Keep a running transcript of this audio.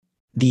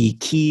the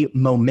key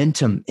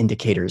momentum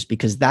indicators,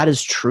 because that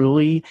is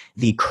truly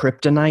the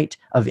kryptonite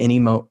of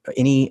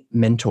any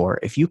mentor.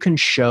 If you can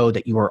show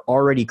that you are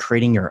already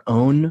creating your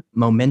own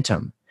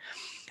momentum,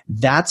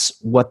 that's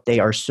what they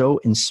are so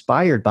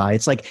inspired by.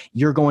 It's like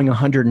you're going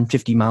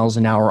 150 miles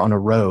an hour on a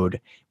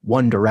road,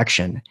 one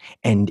direction,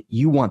 and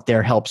you want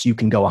their help so you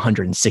can go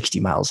 160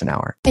 miles an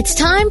hour. It's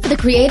time for the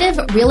Creative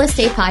Real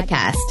Estate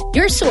Podcast,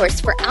 your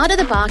source for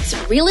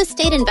out-of-the-box real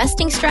estate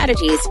investing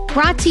strategies,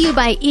 brought to you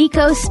by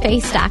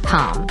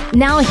ecospace.com.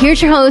 Now,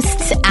 here's your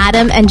hosts,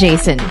 Adam and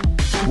Jason.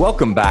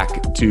 Welcome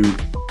back to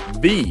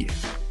the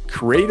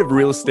Creative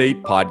Real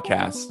Estate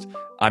Podcast.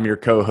 I'm your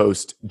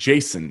co-host,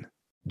 Jason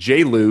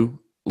J. Lou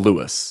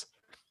Lewis.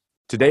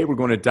 Today, we're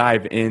going to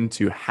dive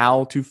into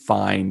how to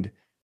find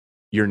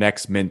your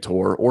next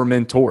mentor or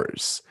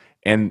mentors,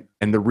 and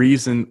the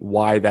reason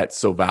why that's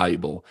so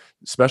valuable,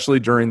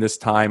 especially during this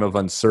time of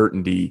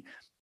uncertainty,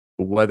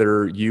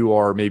 whether you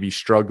are maybe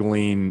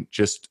struggling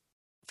just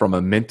from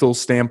a mental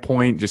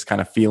standpoint, just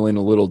kind of feeling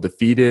a little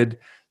defeated,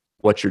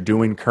 what you're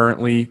doing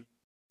currently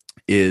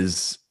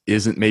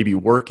isn't maybe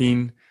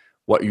working,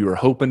 what you were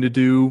hoping to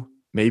do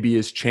maybe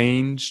has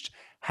changed.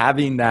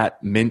 Having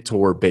that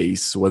mentor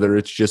base, whether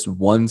it's just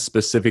one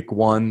specific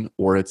one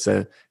or it's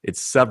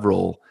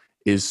several,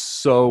 is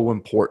so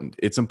important.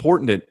 It's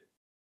important at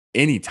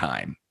any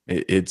time.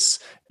 It's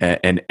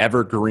an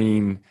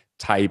evergreen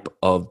type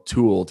of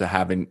tool to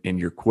have in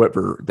your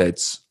quiver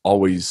that's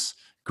always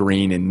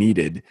green and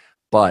needed.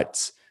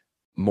 But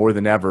more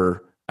than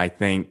ever, I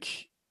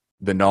think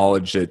the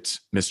knowledge that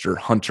Mr.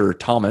 Hunter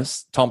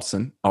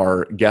Thompson,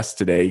 our guest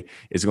today,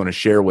 is going to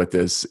share with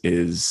us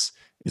is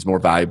more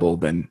valuable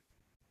than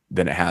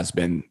it has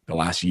been the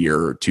last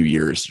year or 2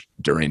 years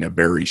during a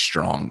very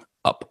strong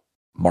up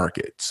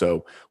market.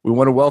 So we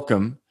want to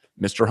welcome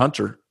Mr.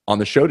 Hunter on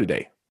the show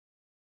today.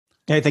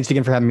 Hey, thanks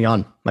again for having me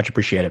on. Much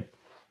appreciated.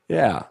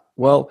 Yeah.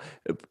 Well,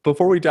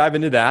 before we dive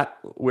into that,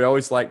 we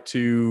always like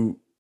to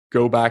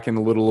go back in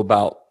a little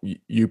about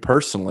you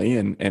personally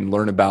and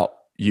learn about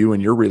you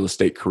and your real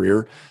estate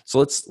career. So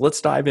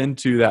let's dive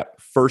into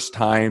that first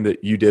time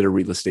that you did a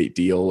real estate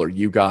deal or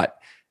you got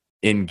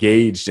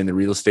engaged in the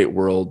real estate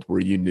world where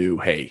you knew,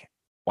 hey,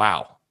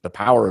 wow, the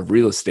power of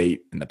real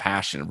estate and the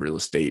passion of real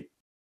estate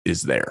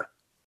is there.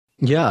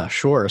 Yeah,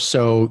 sure.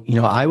 So,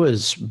 I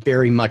was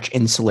very much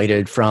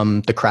insulated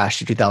from the crash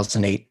of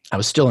 2008. I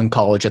was still in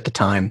college at the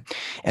time.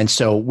 And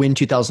so when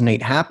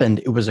 2008 happened,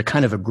 it was a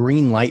kind of a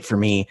green light for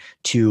me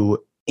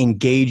to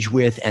engage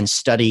with and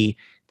study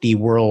the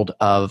world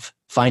of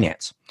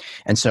finance.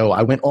 And so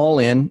I went all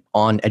in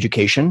on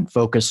education,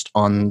 focused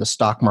on the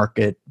stock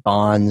market,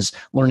 bonds,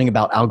 learning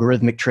about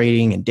algorithmic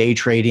trading and day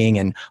trading,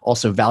 and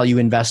also value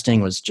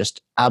investing. Was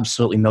just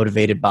absolutely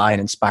motivated by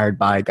and inspired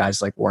by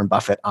guys like Warren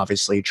Buffett,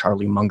 obviously,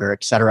 Charlie Munger,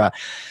 et cetera,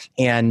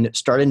 and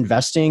started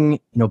investing,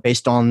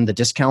 based on the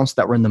discounts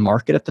that were in the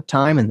market at the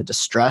time and the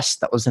distress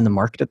that was in the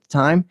market at the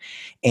time,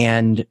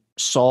 and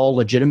saw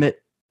legitimate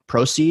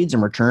proceeds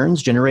and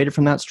returns generated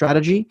from that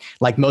strategy,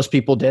 like most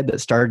people did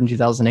that started in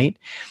 2008.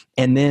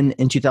 And then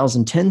in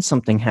 2010,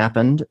 something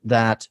happened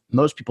that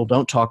most people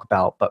don't talk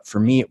about, but for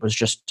me, it was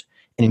just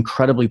an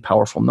incredibly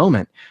powerful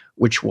moment,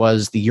 which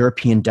was the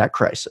European debt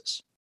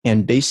crisis.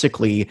 And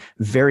basically,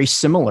 very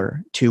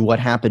similar to what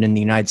happened in the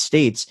United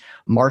States,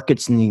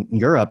 markets in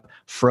Europe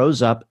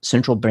froze up,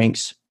 central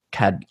banks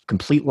had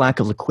complete lack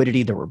of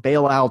liquidity, there were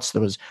bailouts,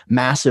 there was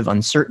massive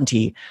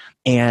uncertainty,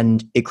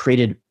 and it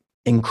created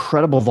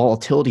incredible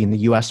volatility in the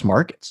US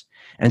markets.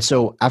 And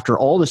so after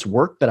all this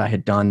work that I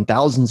had done,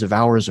 thousands of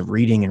hours of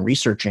reading and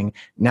researching,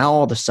 now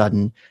all of a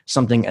sudden,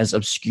 something as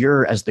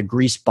obscure as the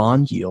Greece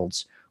bond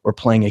yields were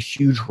playing a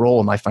huge role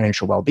in my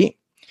financial well-being.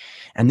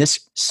 And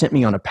this sent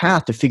me on a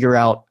path to figure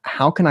out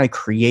how can I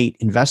create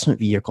investment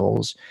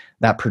vehicles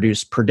that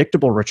produce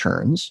predictable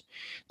returns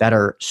that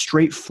are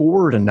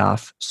straightforward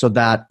enough so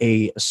that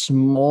a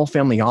small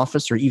family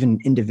office or even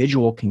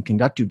individual can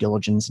conduct due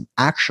diligence and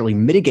actually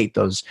mitigate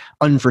those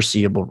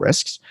unforeseeable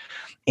risks.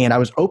 And I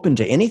was open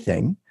to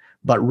anything,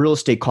 but real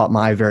estate caught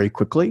my eye very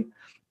quickly.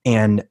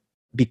 And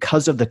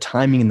because of the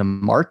timing in the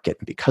market,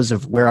 because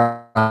of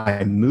where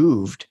I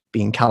moved,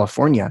 being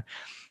California,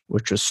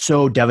 which was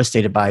so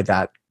devastated by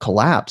that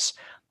collapse,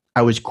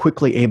 I was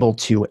quickly able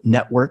to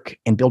network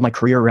and build my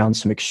career around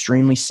some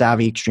extremely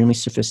savvy, extremely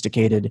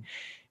sophisticated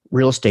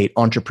real estate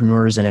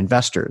entrepreneurs and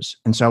investors.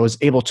 And so I was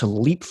able to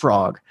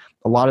leapfrog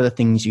a lot of the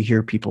things you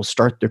hear people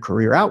start their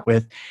career out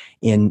with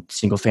in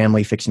single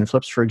family fix and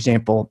flips, for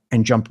example,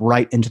 and jump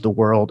right into the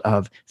world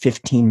of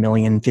 $15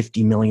 million,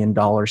 $50 million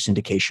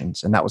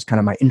syndications. And that was kind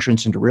of my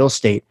entrance into real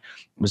estate,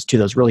 was to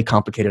those really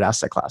complicated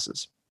asset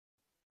classes.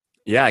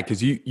 Yeah,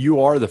 because you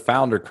are the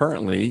founder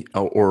currently,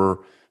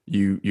 or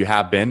you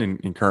have been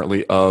and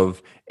currently,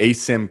 of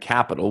ASIM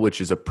Capital, which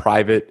is a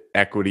private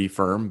equity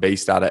firm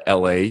based out of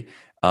LA.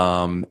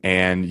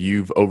 And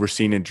you've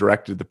overseen and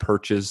directed the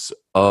purchase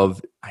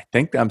of, I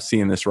think I'm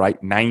seeing this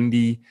right,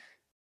 90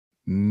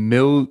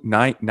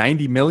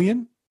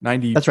 million?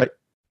 That's right.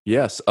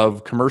 Yes,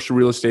 of commercial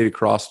real estate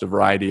across a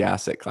variety of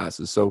asset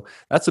classes. So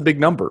that's a big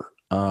number.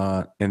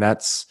 and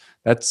that's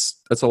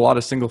a lot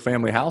of single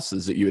family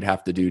houses that you would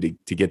have to do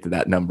to get to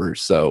that number.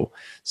 So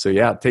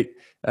yeah,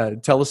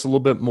 tell us a little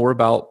bit more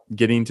about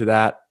getting to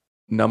that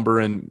number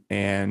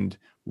and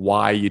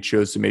why you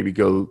chose to maybe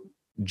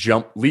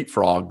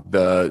leapfrog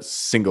the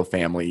single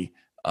family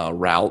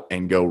route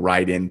and go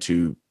right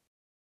into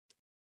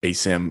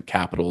ASIM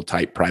capital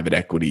type private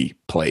equity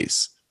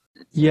plays.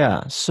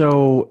 Yeah.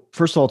 So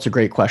first of all, it's a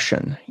great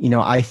question.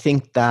 I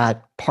think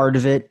that part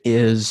of it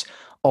is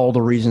all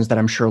the reasons that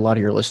I'm sure a lot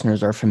of your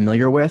listeners are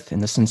familiar with, in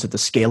the sense of the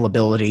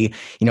scalability.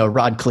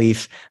 Rod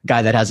Khleif,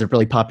 guy that has a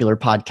really popular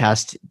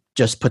podcast,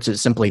 just puts it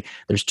simply: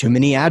 there's too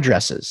many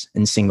addresses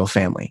in single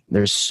family.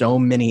 There's so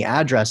many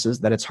addresses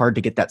that it's hard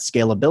to get that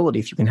scalability.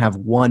 If you can have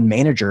one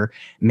manager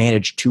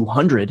manage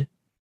 200,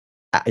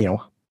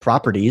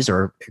 properties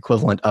or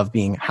equivalent of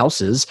being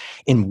houses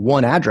in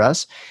one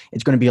address,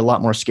 it's going to be a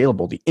lot more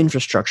scalable. The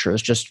infrastructure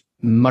is just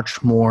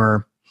much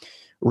more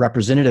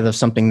representative of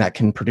something that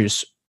can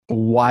produce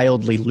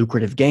wildly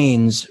lucrative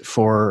gains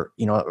for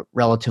a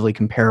relatively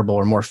comparable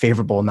or more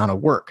favorable amount of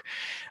work.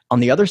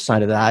 On the other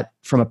side of that,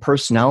 from a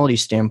personality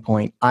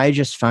standpoint, I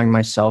just found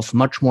myself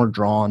much more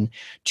drawn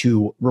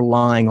to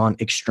relying on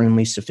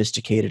extremely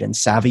sophisticated and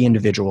savvy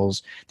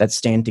individuals that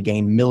stand to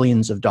gain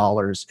millions of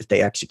dollars if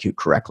they execute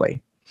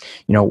correctly.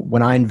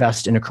 When I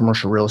invest in a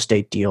commercial real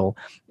estate deal,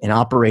 an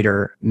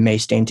operator may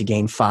stand to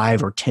gain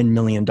 $5 or $10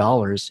 million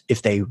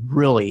if they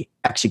really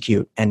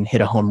execute and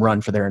hit a home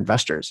run for their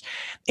investors.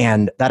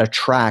 And that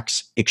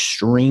attracts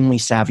extremely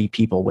savvy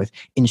people with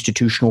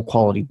institutional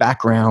quality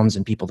backgrounds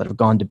and people that have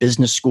gone to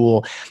business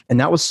school. And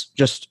that was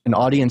just an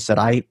audience that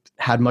I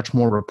had much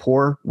more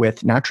rapport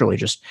with naturally,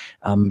 just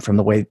from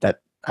the way that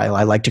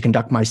I like to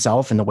conduct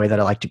myself and the way that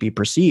I like to be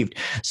perceived.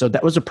 So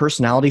that was a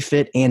personality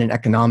fit and an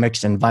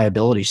economics and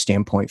viability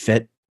standpoint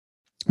fit.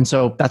 And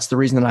so that's the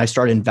reason that I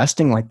started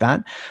investing like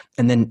that.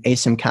 And then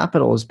ASIM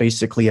Capital is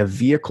basically a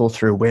vehicle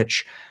through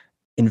which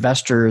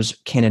investors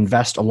can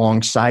invest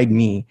alongside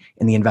me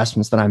in the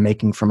investments that I'm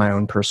making for my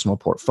own personal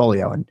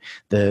portfolio. And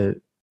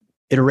the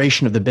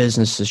iteration of the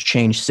business has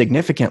changed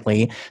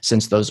significantly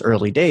since those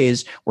early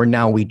days, where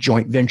now we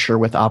joint venture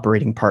with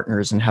operating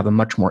partners and have a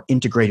much more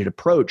integrated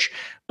approach.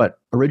 But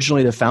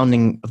originally, the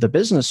founding of the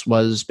business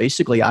was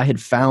basically I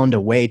had found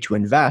a way to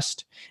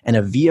invest and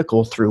a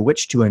vehicle through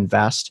which to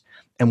invest,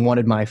 and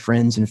wanted my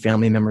friends and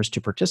family members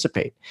to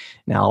participate.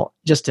 Now,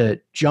 just to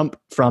jump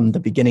from the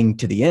beginning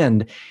to the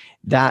end,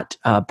 that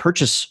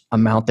purchase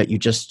amount that you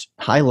just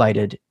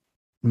highlighted,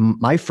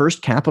 my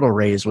first capital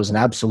raise was an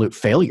absolute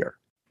failure.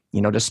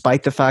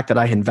 Despite the fact that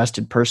I had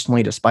invested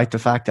personally, despite the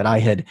fact that I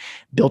had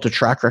built a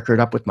track record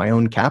up with my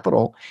own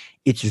capital,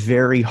 it's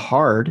very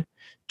hard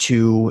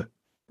to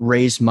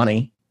raise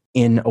money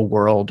in a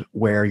world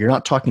where you're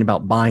not talking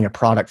about buying a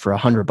product for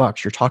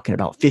 $100. You're talking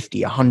about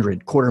 50,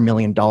 100,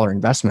 $250,000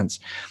 investments.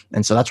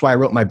 And so that's why I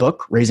wrote my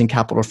book, Raising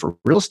Capital for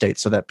Real Estate,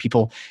 so that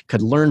people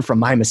could learn from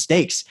my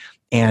mistakes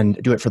and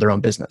do it for their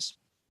own business.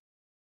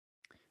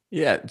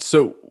 Yeah.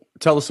 So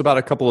tell us about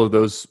a couple of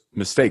those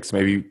mistakes.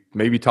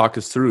 Maybe talk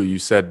us through. You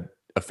said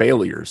a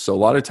failure. So a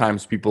lot of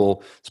times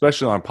people,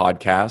 especially on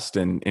podcasts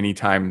and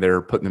anytime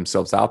they're putting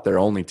themselves out there,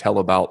 only tell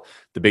about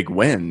the big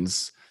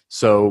wins.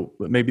 So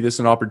maybe this is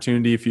an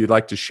opportunity if you'd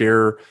like to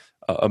share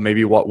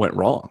maybe what went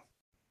wrong.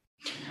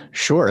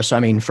 Sure.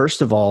 So,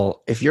 first of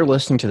all, if you're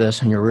listening to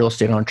this and you're a real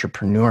estate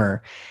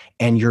entrepreneur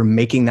and you're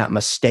making that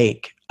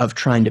mistake of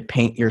trying to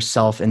paint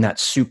yourself in that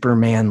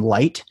Superman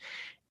light,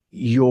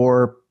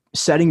 you're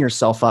setting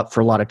yourself up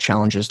for a lot of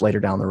challenges later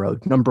down the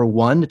road. Number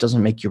one, it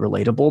doesn't make you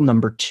relatable.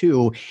 Number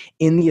two,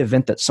 in the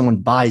event that someone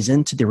buys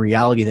into the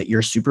reality that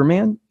you're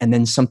Superman and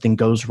then something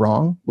goes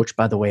wrong, which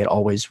by the way, it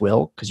always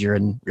will because you're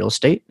in real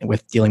estate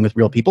with dealing with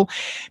real people,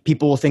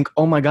 people will think,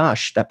 oh my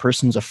gosh, that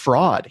person's a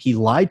fraud. He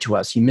lied to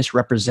us. He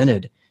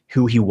misrepresented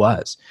who he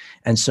was.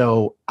 And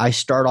so I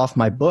start off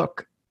my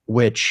book,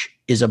 which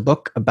is a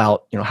book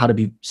about how to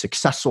be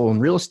successful in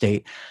real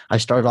estate. I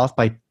started off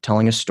by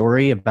telling a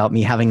story about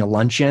me having a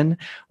luncheon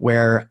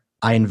where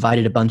I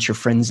invited a bunch of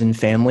friends and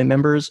family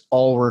members.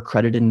 All were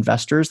accredited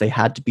investors. They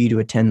had to be to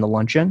attend the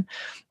luncheon.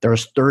 There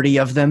was 30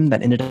 of them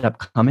that ended up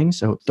coming,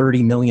 so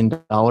 $30 million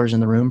in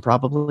the room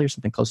probably, or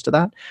something close to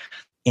that.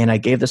 And I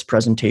gave this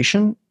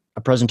presentation,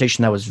 a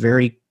presentation that I was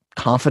very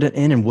confident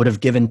in and would have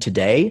given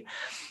today.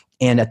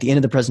 And at the end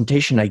of the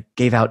presentation, I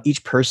gave out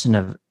each person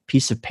a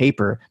piece of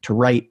paper to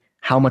write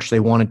how much they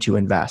wanted to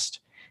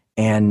invest.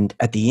 And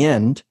at the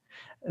end,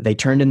 they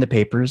turned in the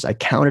papers. I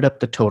counted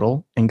up the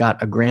total and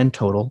got a grand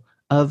total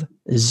of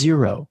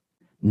 $0,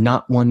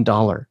 not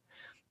 $1.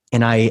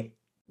 And I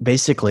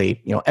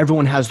basically,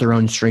 everyone has their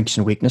own strengths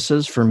and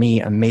weaknesses. For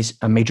me, a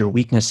major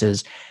weakness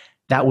is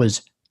that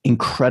was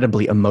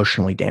incredibly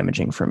emotionally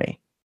damaging for me.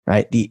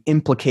 Right? The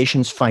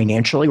implications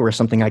financially were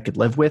something I could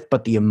live with,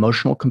 but the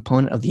emotional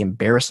component of the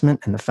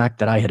embarrassment and the fact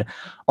that I had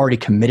already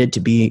committed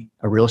to be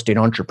a real estate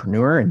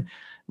entrepreneur and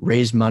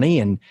raise money,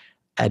 and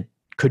I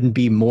couldn't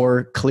be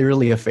more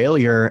clearly a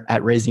failure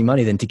at raising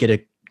money than to get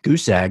a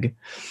goose egg.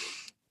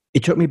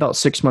 It took me about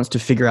 6 months to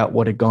figure out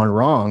what had gone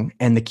wrong.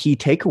 And the key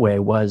takeaway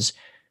was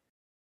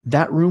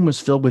that room was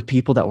filled with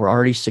people that were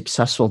already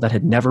successful that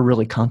had never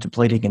really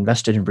contemplated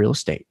invested in real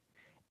estate.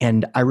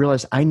 And I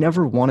realized I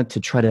never wanted to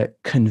try to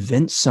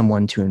convince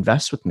someone to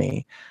invest with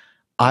me.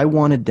 I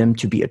wanted them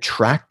to be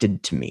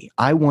attracted to me.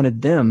 I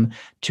wanted them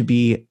to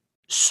be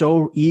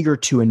so eager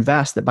to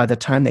invest that by the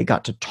time they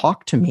got to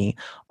talk to me,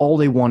 all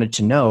they wanted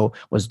to know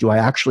was, do I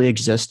actually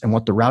exist, and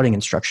what the routing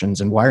instructions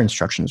and wire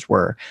instructions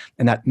were.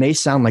 And that may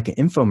sound like an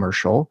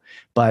infomercial,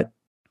 but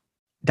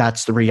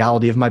that's the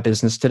reality of my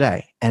business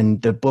today.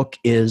 And the book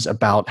is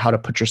about how to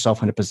put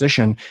yourself in a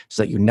position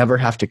so that you never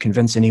have to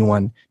convince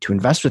anyone to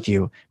invest with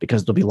you,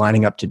 because they'll be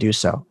lining up to do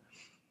so.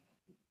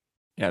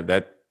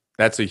 Yeah,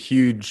 that's a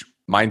huge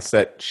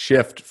mindset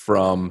shift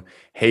from,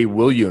 hey,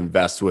 will you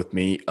invest with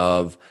me,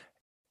 of,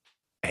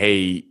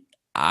 hey,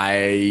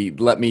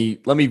 let me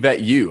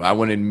vet you. I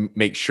want to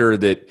make sure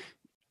that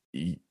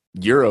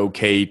you're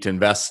okay to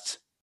invest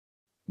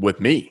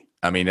with me.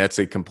 I mean, that's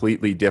a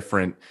completely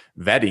different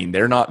vetting.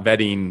 They're not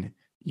vetting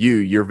you,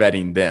 you're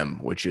vetting them,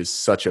 which is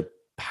such a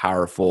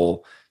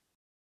powerful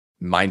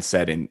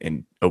mindset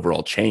and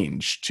overall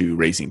change to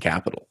raising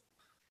capital.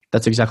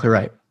 That's exactly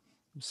right.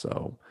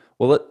 So,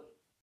 well,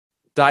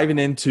 diving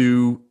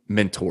into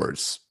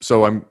mentors.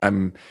 So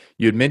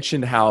you had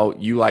mentioned how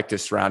you like to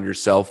surround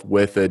yourself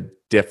with a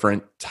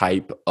different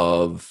type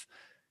of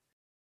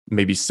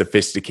maybe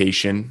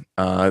sophistication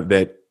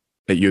that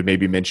you had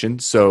maybe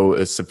mentioned. So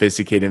a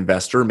sophisticated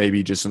investor,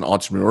 maybe just an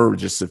entrepreneur, or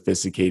just a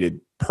sophisticated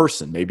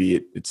person. Maybe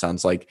it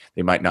sounds like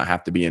they might not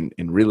have to be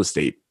in real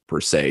estate per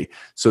se.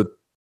 So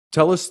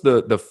tell us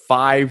the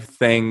 5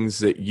 things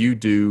that you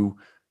do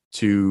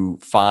to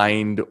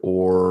find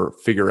or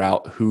figure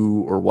out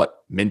who or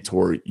what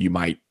mentor you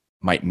might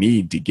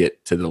need to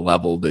get to the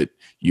level that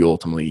you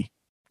ultimately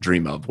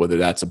dream of, whether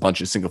that's a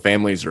bunch of single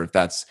families or if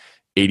that's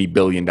 $80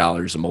 billion of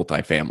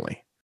multifamily.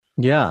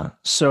 Yeah.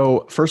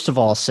 So first of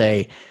all, I'll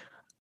say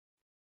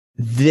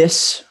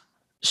this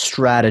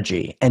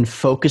strategy and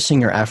focusing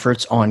your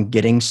efforts on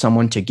getting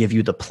someone to give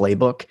you the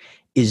playbook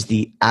is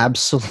the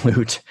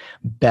absolute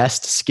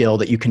best skill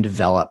that you can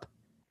develop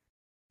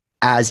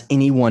as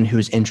anyone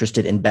who's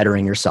interested in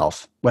bettering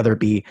yourself, whether it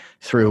be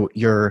through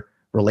your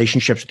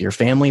relationships with your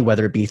family,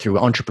 whether it be through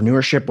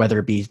entrepreneurship, whether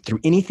it be through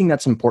anything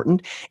that's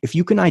important. If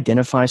you can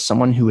identify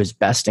someone who is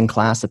best in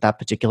class at that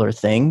particular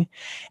thing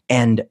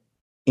and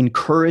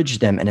encourage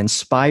them and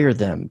inspire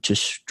them to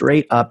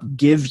straight up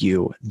give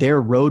you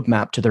their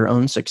roadmap to their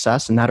own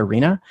success in that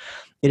arena,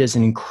 it is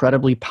an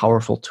incredibly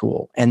powerful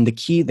tool. And the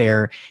key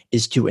there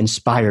is to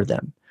inspire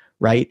them,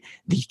 right?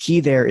 The key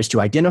there is to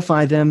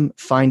identify them,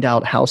 find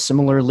out how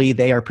similarly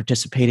they are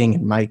participating,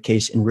 in my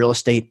case, in real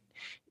estate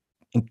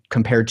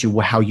compared to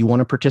how you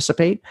want to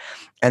participate,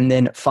 and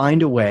then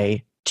find a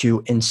way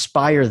to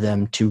inspire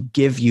them to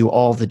give you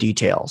all the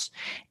details.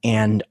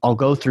 And I'll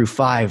go through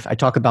 5. I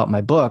talk about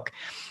my book,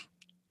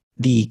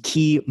 the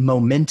key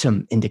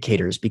momentum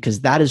indicators,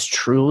 because that is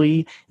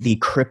truly the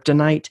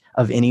kryptonite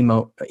of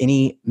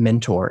any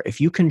mentor.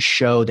 If you can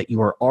show that you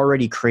are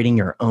already creating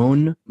your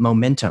own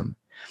momentum,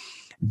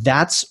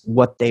 that's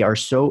what they are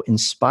so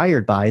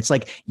inspired by. It's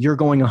like you're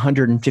going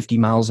 150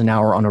 miles an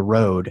hour on a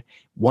road,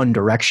 one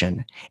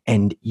direction,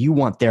 and you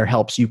want their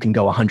help so you can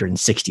go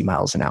 160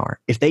 miles an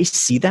hour. If they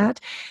see that,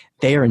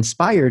 they are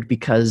inspired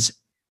because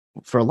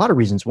for a lot of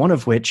reasons, one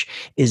of which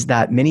is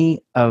that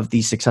many of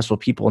these successful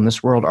people in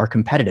this world are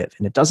competitive.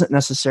 And it doesn't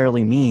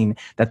necessarily mean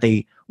that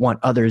they want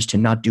others to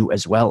not do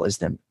as well as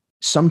them.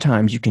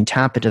 Sometimes you can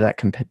tap into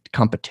that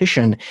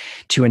competition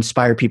to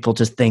inspire people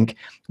to think,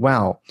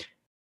 wow,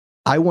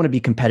 I want to be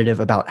competitive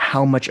about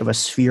how much of a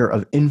sphere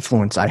of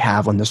influence I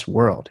have on this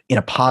world in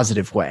a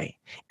positive way.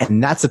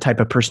 And that's the type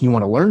of person you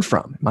want to learn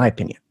from, in my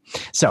opinion.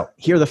 So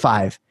here are the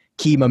 5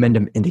 key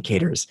momentum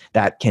indicators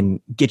that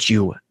can get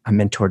you a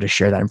mentor to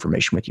share that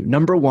information with you.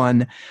 Number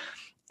 1,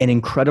 an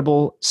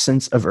incredible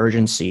sense of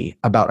urgency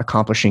about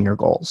accomplishing your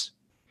goals.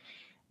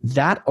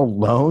 That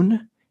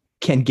alone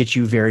can get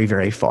you very,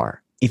 very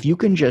far. If you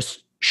can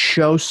just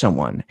show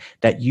someone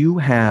that you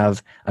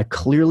have a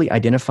clearly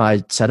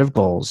identified set of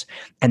goals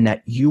and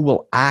that you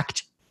will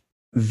act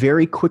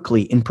very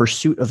quickly in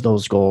pursuit of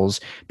those goals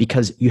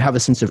because you have a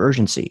sense of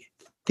urgency.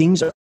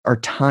 Things are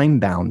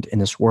time-bound in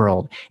this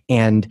world,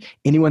 and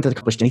anyone that's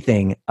accomplished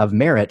anything of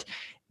merit,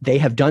 they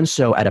have done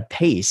so at a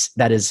pace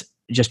that is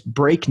just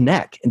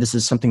breakneck. And this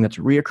is something that's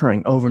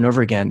reoccurring over and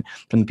over again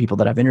from the people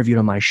that I've interviewed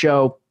on my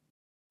show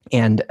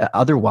and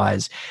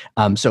otherwise.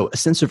 So a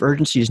sense of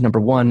urgency is number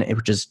 1,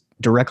 which is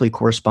directly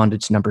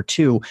corresponded to number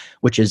 2,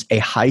 which is a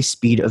high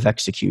speed of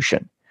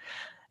execution.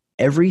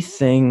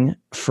 Everything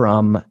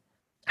from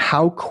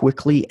how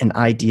quickly an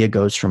idea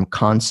goes from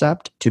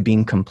concept to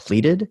being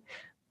completed,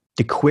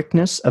 the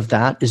quickness of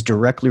that is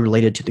directly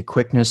related to the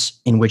quickness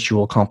in which you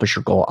will accomplish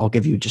your goal. I'll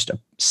give you just a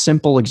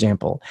simple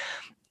example.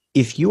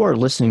 If you are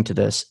listening to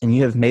this and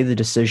you have made the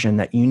decision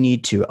that you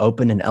need to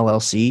open an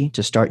LLC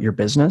to start your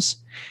business,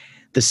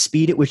 the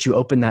speed at which you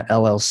open that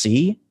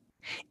LLC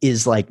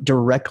is like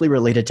directly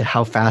related to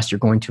how fast you're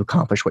going to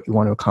accomplish what you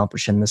want to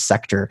accomplish in this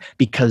sector,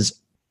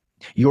 because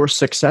Your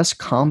success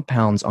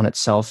compounds on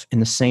itself in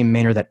the same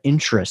manner that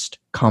interest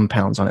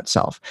compounds on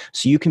itself.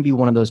 So you can be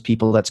one of those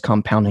people that's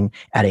compounding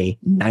at a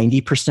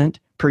 90%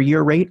 per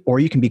year rate, or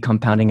you can be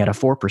compounding at a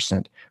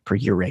 4% per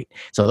year rate.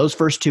 So those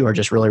first two are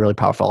just really, really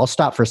powerful. I'll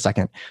stop for a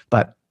second,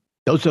 but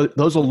those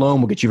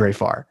alone will get you very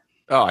far.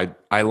 Oh,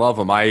 I love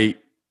them.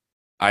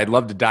 I'd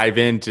love to dive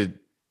in to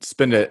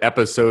spend an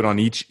episode on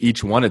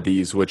each one of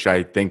these, which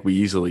I think we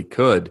easily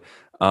could.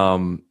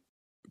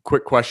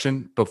 Quick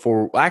question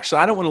before, actually,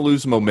 I don't want to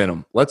lose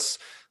momentum.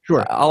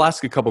 Sure. I'll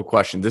ask a couple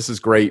questions. This is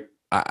great.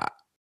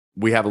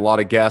 We have a lot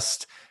of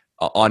guests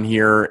on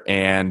here,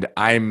 and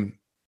I'm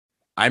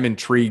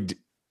intrigued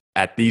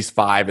at these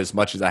 5 as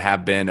much as I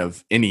have been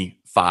of any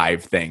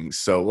 5 things.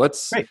 So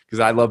because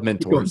I love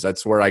mentors.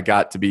 That's where I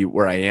got to be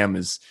where I am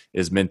is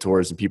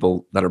mentors and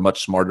people that are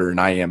much smarter than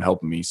I am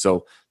helping me.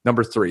 So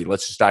number 3,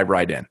 let's just dive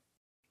right in.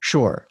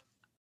 Sure.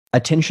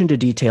 Attention to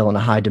detail and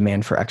a high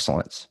demand for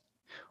excellence.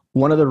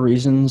 One of the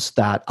reasons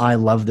that I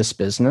love this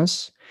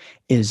business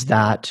is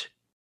that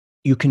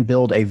you can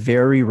build a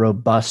very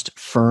robust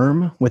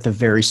firm with a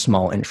very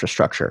small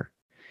infrastructure.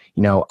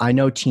 I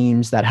know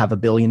teams that have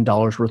 $1 billion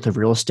worth of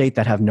real estate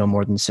that have no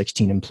more than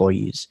 16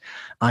 employees.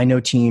 I know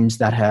teams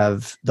that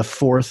have the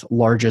 4th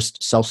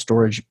largest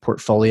self-storage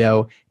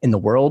portfolio in the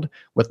world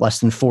with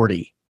less than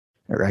 40,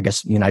 or I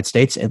guess the United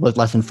States, with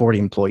less than 40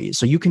 employees.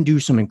 So you can do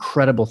some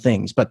incredible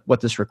things. But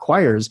what this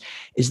requires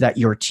is that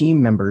your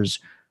team members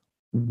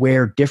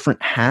wear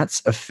different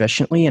hats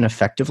efficiently and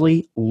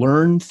effectively,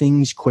 learn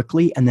things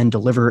quickly, and then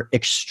deliver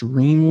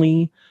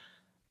extremely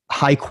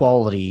high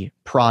quality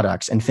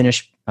products and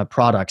finished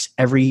products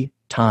every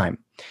time.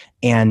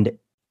 And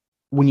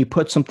when you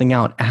put something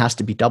out, it has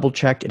to be double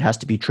checked, it has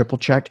to be triple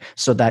checked,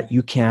 so that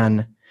you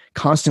can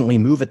constantly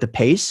move at the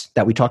pace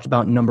that we talked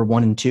about in number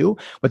 1 and 2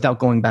 without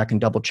going back and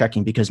double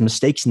checking, because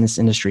mistakes in this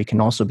industry can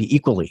also be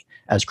equally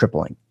as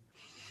crippling.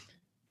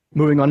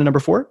 Moving on to number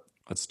 4.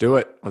 Let's do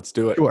it.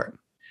 Sure.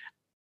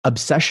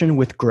 Obsession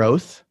with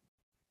growth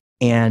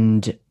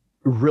and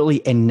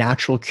really a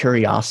natural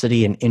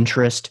curiosity and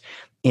interest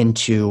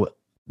into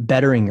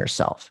bettering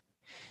yourself.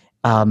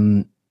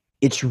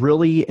 It's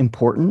really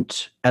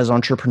important as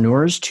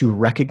entrepreneurs to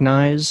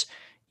recognize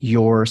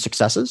your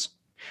successes,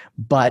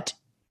 but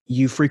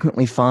you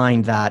frequently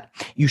find that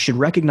you should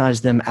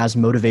recognize them as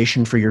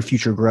motivation for your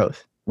future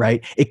growth,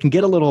 right? It can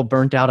get a little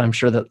burnt out. I'm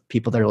sure that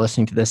people that are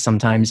listening to this,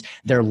 sometimes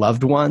their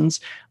loved ones,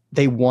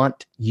 they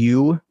want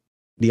you,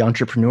 the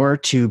entrepreneur,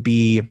 to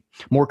be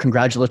more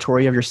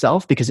congratulatory of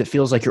yourself because it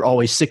feels like you're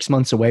always 6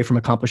 months away from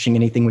accomplishing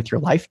anything with your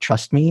life.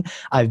 Trust me,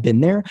 I've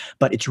been there.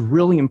 But it's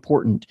really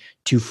important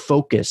to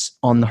focus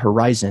on the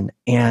horizon.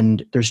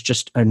 And there's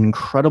just an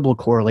incredible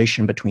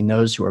correlation between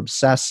those who are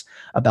obsessed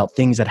about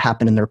things that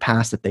happened in their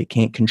past that they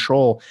can't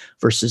control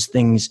versus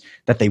things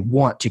that they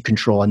want to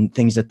control and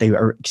things that they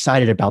are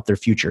excited about their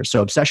future.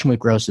 So obsession with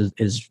growth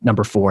is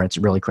number 4. It's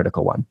a really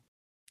critical one.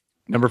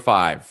 Number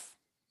 5.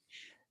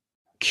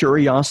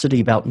 Curiosity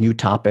about new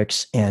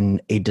topics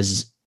and a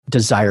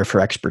desire for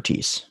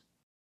expertise.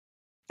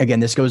 Again,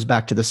 this goes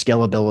back to the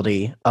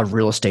scalability of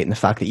real estate and the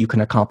fact that you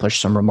can accomplish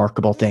some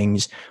remarkable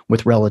things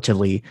with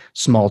relatively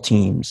small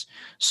teams.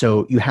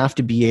 So you have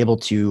to be able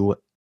to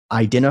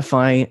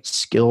identify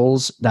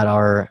skills that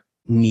are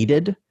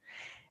needed,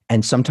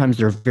 and sometimes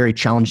they're very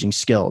challenging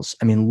skills.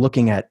 I mean,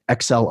 looking at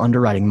Excel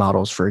underwriting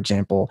models, for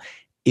example,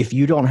 if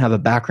you don't have a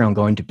background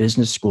going to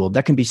business school,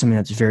 that can be something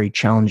that's very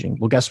challenging.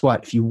 Well, guess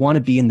what? If you want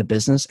to be in the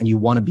business and you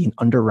want to be an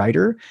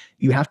underwriter,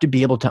 you have to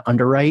be able to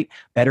underwrite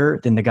better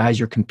than the guys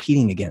you're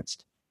competing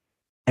against.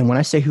 And when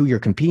I say who you're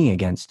competing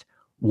against,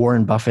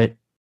 Warren Buffett,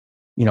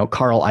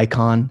 Carl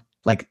Icahn,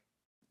 like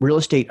real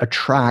estate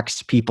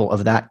attracts people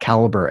of that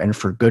caliber and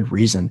for good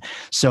reason.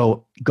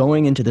 So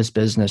going into this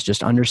business,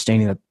 just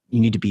understanding that you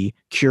need to be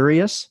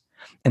curious,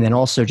 and then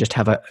also just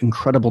have an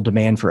incredible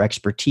demand for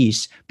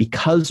expertise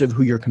because of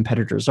who your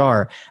competitors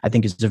are, I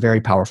think is a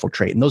very powerful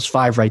trait. And those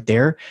 5 right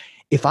there,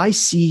 if I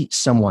see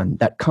someone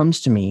that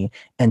comes to me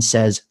and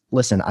says,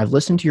 listen, I've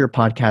listened to your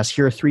podcast,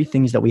 here are 3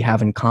 things that we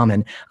have in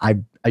common.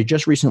 I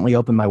just recently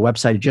opened my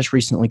website, I just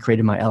recently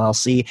created my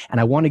LLC, and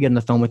I want to get on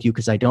the phone with you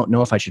because I don't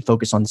know if I should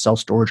focus on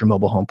self-storage or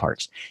mobile home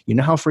parks. You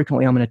know how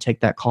frequently I'm going to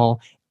take that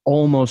call?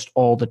 Almost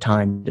all the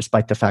time,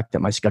 despite the fact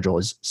that my schedule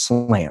is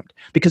slammed,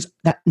 because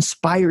that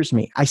inspires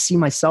me. I see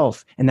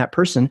myself in that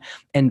person.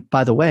 And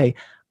by the way,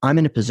 I'm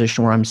in a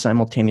position where I'm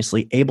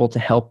simultaneously able to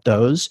help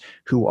those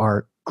who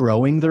are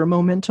growing their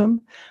momentum.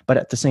 But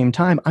at the same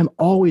time, I'm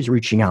always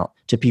reaching out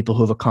to people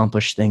who have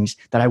accomplished things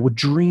that I would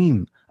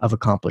dream of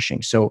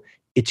accomplishing. So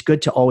it's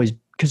good to always,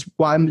 because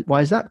why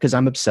is that? Because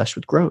I'm obsessed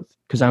with growth,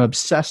 because I'm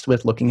obsessed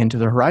with looking into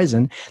the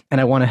horizon, and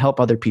I want to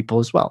help other people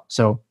as well.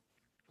 So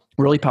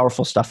really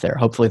powerful stuff there.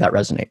 Hopefully that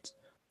resonates.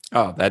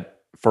 Oh,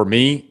 that for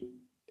me,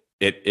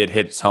 it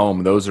hits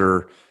home. Those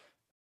are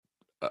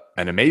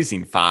an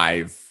amazing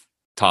 5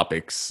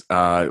 topics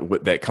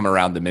that come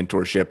around the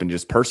mentorship and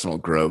just personal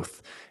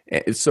growth.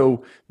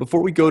 So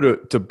before we go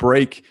to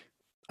break,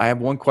 I have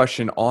one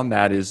question on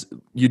that is,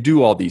 you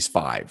do all these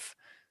 5.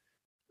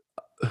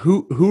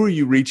 who are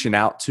you reaching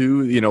out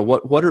to?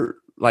 What are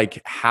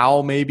like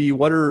how maybe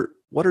what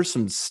are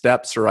some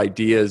steps or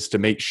ideas to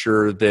make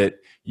sure that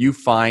you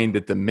find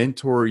that the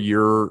mentor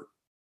you're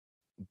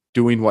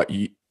doing what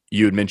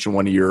you had mentioned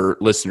one of your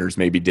listeners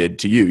maybe did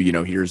to you,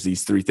 here's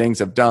these 3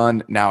 things I've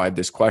done. Now I have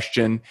this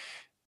question.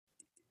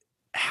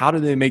 How do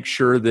they make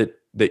sure that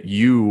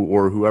you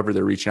or whoever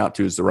they're reaching out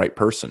to is the right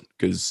person?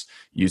 Because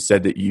you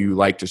said that you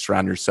like to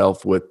surround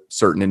yourself with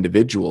certain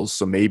individuals.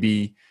 So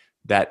maybe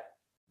that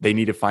they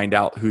need to find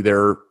out who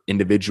their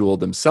individual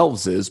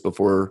themselves is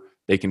before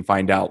they can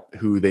find out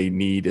who they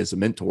need as a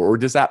mentor. Or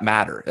does that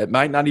matter? It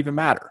might not even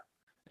matter.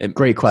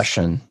 Great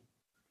question.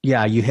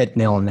 Yeah, you hit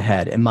nail on the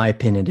head. In my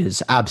opinion, it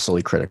is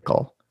absolutely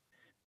critical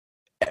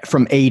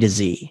from A to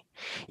Z.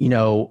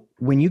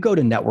 When you go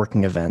to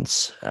networking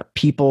events,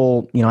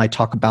 people, I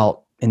talk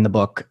about in the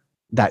book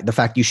that the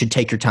fact you should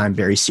take your time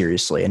very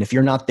seriously. And if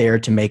you're not there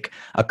to make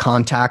a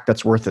contact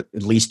that's worth at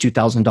least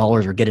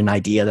 $2,000 or get an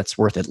idea that's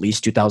worth at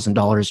least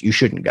 $2,000, you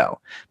shouldn't go,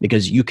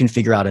 because you can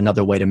figure out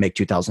another way to make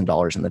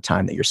 $2,000 in the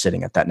time that you're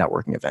sitting at that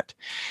networking event.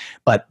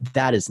 But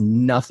that is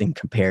nothing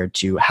compared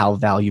to how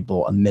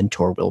valuable a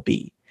mentor will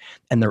be.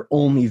 And they're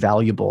only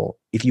valuable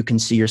if you can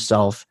see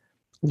yourself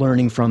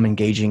learning from,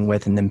 engaging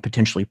with, and then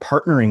potentially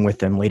partnering with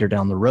them later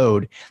down the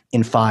road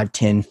in 5,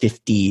 10,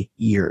 50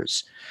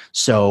 years.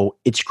 So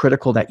it's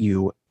critical that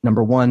you,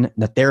 number one,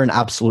 that they're an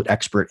absolute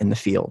expert in the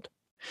field.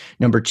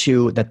 Number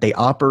two, that they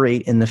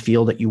operate in the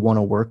field that you want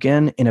to work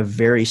in a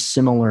very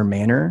similar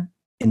manner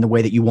in the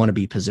way that you want to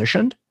be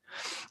positioned,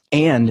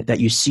 and that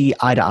you see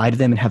eye to eye to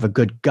them and have a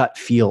good gut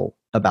feel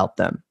about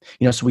them.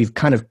 So we've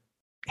kind of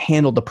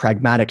handled the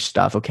pragmatic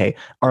stuff. Okay,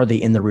 are they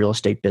in the real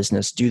estate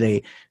business? Do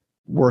they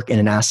work in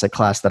an asset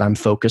class that I'm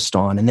focused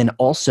on? And then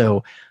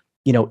also,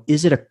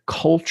 is it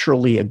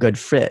culturally a good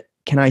fit?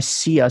 Can I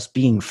see us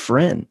being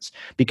friends?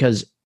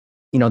 Because,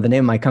 the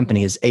name of my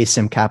company is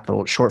ASIM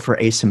Capital, short for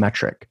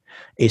asymmetric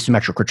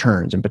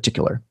returns in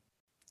particular.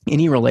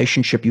 Any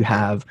relationship you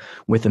have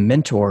with a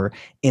mentor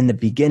in the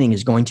beginning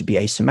is going to be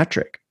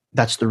asymmetric.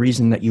 That's the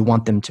reason that you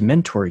want them to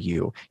mentor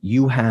you.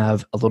 You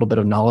have a little bit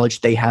of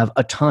knowledge. They have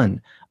a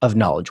ton of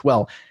knowledge.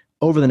 Well,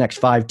 over the next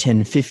 5,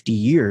 10, 50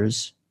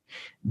 years,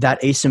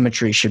 that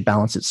asymmetry should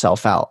balance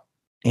itself out.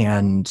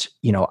 And,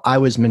 I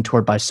was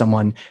mentored by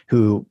someone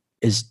who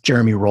is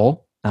Jeremy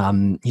Roll.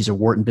 He's a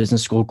Wharton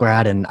Business School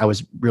grad, and I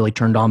was really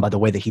turned on by the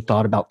way that he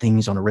thought about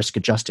things on a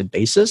risk-adjusted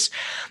basis.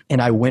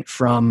 And I went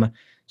from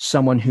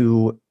someone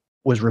who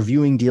was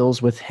reviewing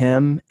deals with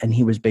him, and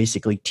he was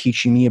basically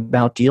teaching me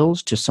about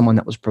deals, to someone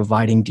that was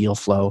providing deal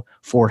flow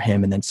for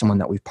him, and then someone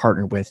that we've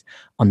partnered with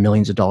on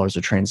millions of dollars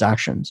of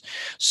transactions.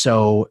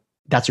 So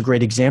that's a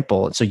great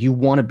example. So you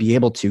want to be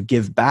able to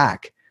give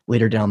back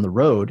later down the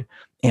road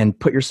and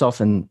put yourself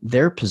in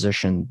their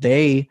position.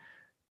 They're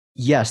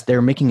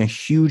making a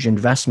huge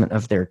investment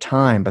of their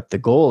time, but the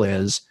goal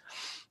is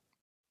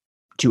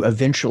to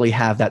eventually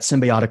have that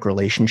symbiotic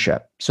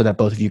relationship so that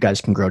both of you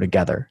guys can grow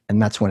together.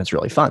 And that's when it's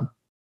really fun.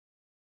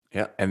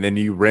 Yeah. And then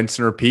you rinse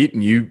and repeat,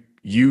 and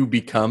you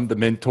become the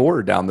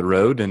mentor down the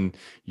road, and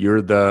you're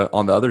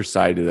on the other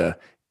side of the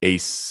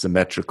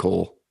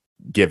asymmetrical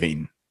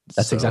giving.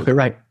 That's exactly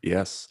right.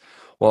 Yes.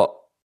 Well,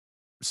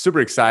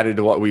 super excited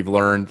to what we've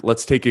learned.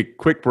 Let's take a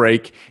quick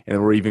break, and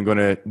then we're even going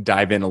to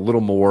dive in a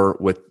little more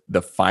with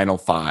the final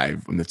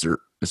 5,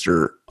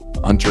 Mr.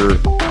 Hunter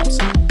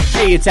Thompson.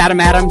 Hey, it's Adam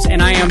Adams,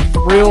 and I am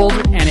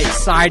thrilled and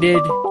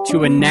excited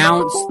to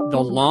announce the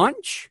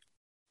launch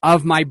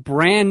of my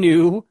brand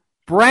new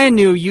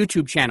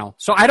YouTube channel.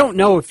 So I don't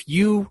know if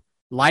you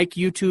like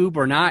YouTube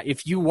or not,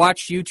 if you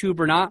watch YouTube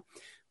or not,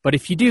 but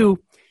if you do,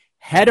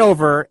 head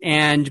over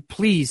and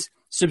please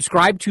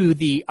subscribe to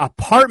the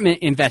Apartment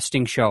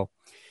Investing Show.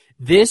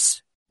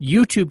 This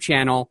YouTube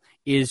channel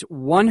is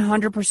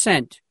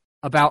 100%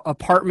 about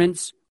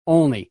apartments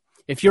only.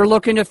 If you're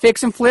looking to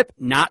fix and flip,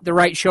 not the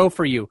right show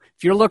for you.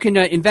 If you're looking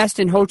to invest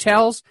in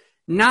hotels,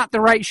 not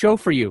the right show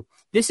for you.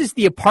 This is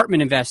the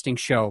Apartment Investing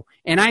Show,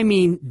 and I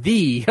mean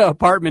the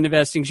Apartment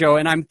Investing Show,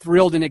 and I'm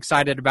thrilled and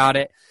excited about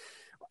it.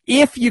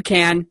 If you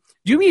can,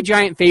 do me a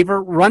giant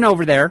favor, run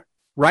over there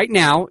right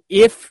now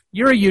if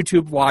you're a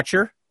YouTube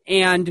watcher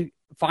and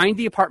find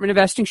the Apartment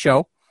Investing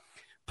Show.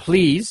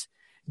 Please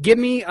give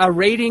me a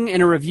rating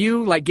and a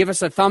review, like give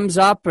us a thumbs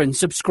up and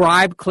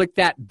subscribe, click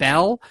that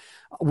bell.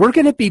 We're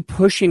going to be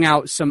pushing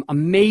out some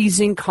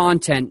amazing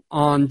content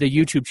on the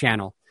YouTube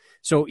channel.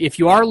 So if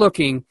you are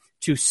looking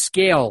to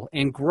scale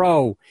and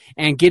grow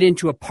and get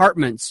into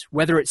apartments,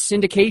 whether it's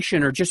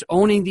syndication or just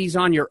owning these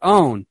on your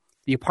own,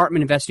 the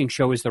Apartment Investing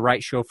Show is the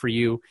right show for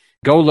you.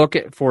 Go look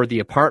for the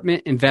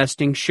Apartment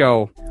Investing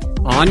Show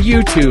on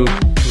YouTube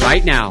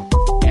right now,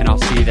 and I'll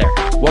see you there.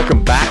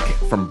 Welcome back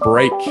from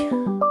break.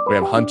 We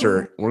have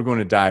Hunter. We're going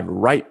to dive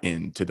right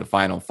into the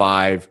final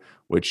 5,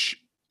 which,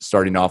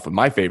 starting off with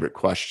my favorite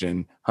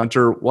question,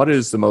 Hunter, what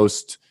is the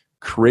most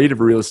creative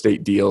real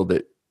estate deal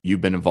that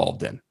you've been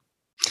involved in?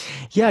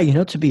 Yeah,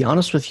 to be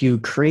honest with you,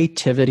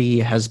 creativity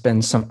has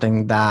been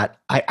something that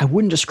I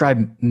wouldn't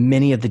describe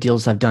many of the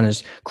deals I've done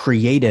as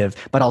creative,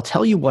 but I'll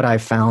tell you what I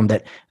found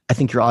that I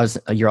think your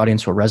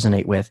audience will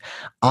resonate with.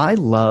 I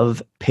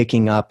love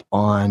picking up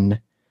on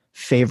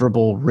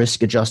favorable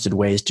risk-adjusted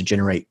ways to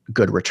generate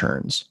good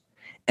returns.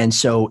 And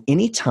so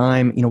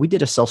anytime, we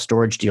did a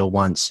self-storage deal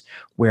once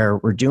where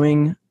we're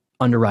doing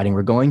underwriting,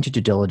 we're going to due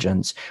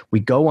diligence, we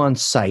go on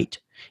site,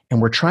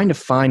 and we're trying to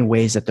find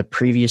ways that the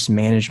previous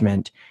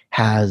management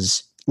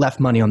has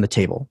left money on the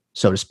table,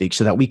 so to speak,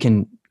 so that we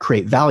can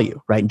create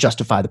value, right? And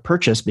justify the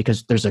purchase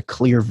because there's a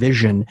clear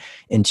vision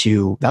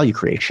into value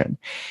creation.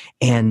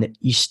 And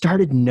you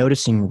started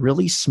noticing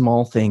really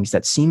small things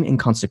that seem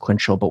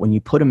inconsequential, but when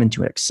you put them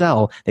into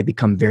Excel, they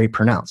become very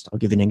pronounced. I'll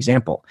give you an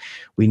example.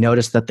 We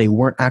noticed that they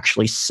weren't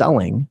actually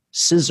selling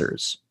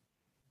scissors.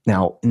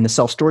 Now, in the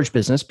self-storage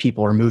business,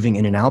 people are moving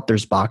in and out.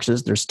 There's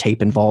boxes, there's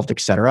tape involved, et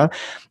cetera.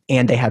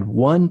 And they had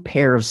one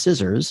pair of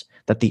scissors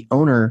that the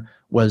owner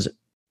was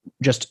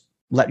just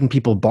letting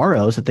people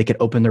borrow so that they could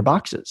open their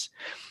boxes.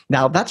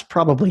 Now, that's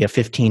probably a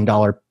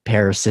 $15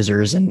 pair of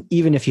scissors. And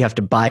even if you have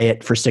to buy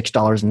it for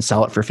 $6 and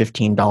sell it for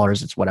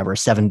 $15, it's whatever, a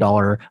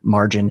 $7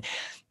 margin.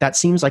 That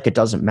seems like it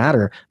doesn't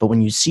matter. But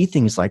when you see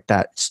things like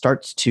that, it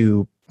starts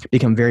to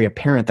become very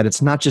apparent that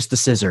it's not just the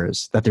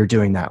scissors that they're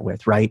doing that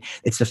with, right?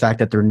 It's the fact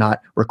that they're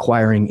not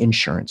requiring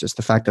insurance. It's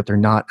the fact that they're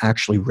not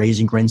actually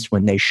raising rents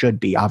when they should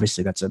be.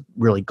 Obviously, that's a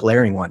really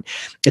glaring one.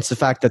 It's the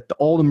fact that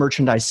all the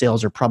merchandise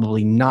sales are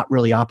probably not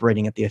really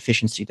operating at the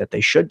efficiency that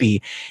they should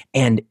be.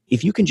 And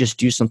if you can just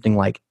do something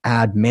like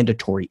add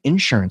mandatory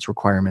insurance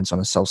requirements on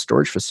a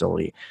self-storage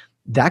facility,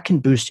 that can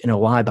boost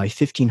NOI by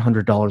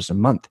 $1,500 a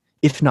month,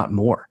 if not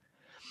more.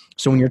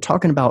 So when you're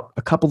talking about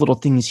a couple little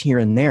things here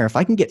and there, if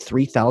I can get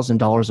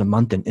 $3,000 a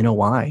month in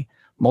NOI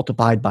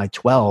multiplied by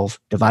 12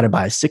 divided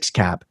by a 6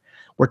 cap,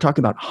 we're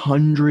talking about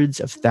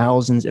hundreds of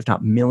thousands, if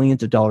not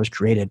millions of dollars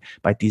created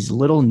by these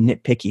little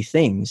nitpicky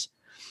things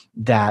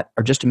that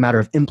are just a matter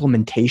of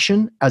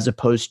implementation as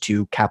opposed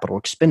to capital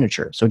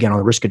expenditure. So again, on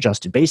a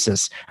risk-adjusted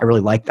basis, I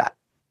really like that.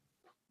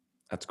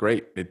 That's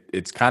great.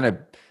 It's kind of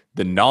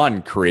the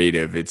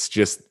non-creative. It's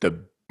just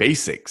the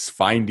basics,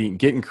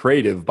 getting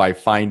creative by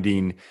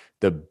finding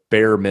the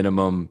bare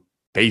minimum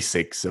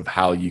basics of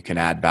how you can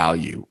add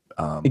value.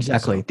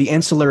 Exactly. The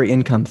ancillary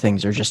income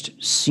things are just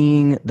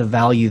seeing the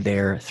value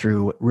there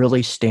through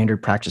really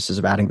standard practices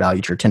of adding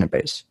value to your tenant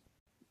base.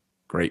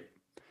 Great.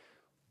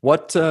 Where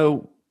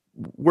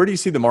do you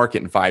see the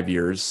market in 5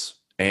 years,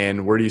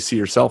 and where do you see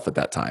yourself at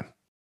that time?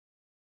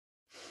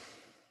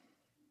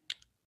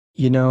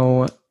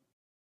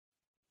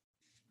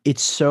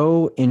 It's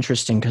so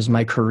interesting because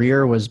my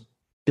career was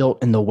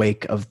built in the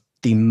wake of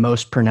the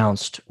most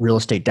pronounced real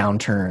estate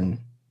downturn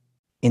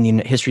in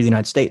the history of the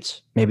United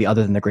States, maybe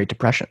other than the Great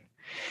Depression.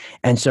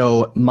 And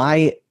so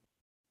my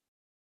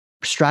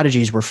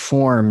strategies were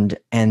formed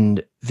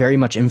and very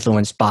much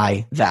influenced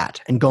by that,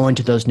 and going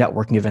to those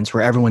networking events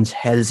where everyone's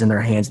head is in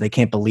their hands. They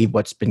can't believe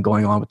what's been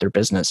going on with their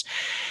business.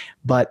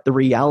 But the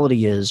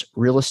reality is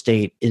real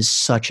estate is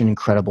such an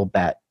incredible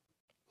bet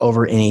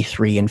over any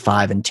 3 and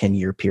 5 and 10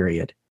 year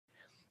period.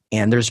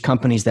 And there's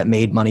companies that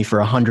made money for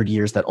 100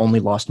 years that only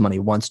lost money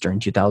once during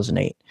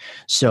 2008.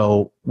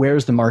 So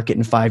where's the market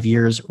in 5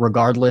 years?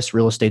 Regardless,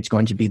 real estate's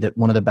going to be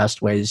one of the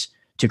best ways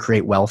to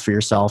create wealth for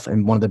yourself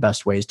and one of the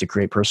best ways to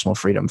create personal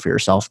freedom for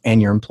yourself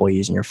and your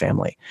employees and your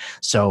family.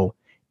 So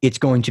it's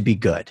going to be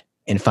good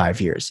in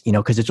 5 years,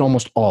 because it's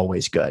almost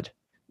always good.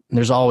 And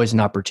there's always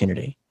an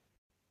opportunity.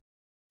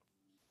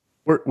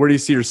 Where do you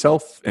see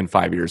yourself in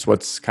 5 years?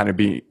 What's kind of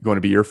going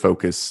to be your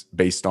focus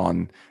based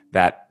on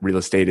that real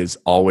estate is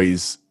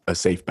always a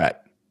safe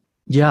bet?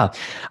 Yeah.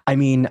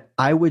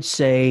 I would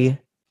say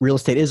real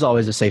estate is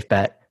always a safe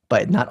bet,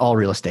 but not all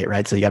real estate,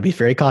 right? So you gotta be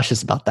very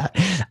cautious about that.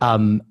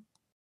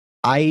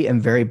 I am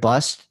very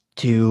blessed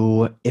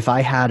if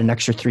I had an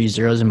extra 3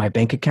 zeros in my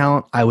bank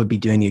account, I would be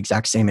doing the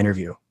exact same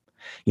interview.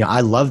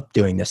 I love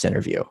doing this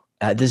interview.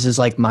 This is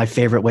like my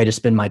favorite way to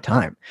spend my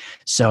time.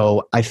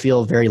 So I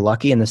feel very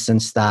lucky in the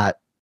sense that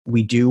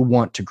we do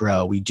want to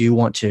grow. We do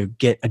want to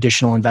get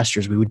additional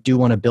investors. We do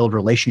want to build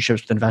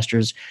relationships with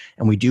investors,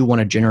 and we do want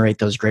to generate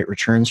those great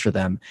returns for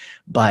them.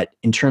 But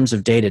in terms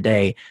of day to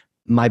day,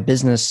 my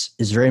business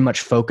is very much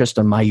focused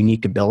on my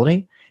unique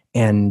ability,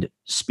 and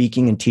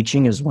speaking and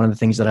teaching is one of the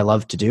things that I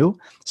love to do.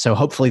 So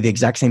hopefully the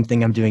exact same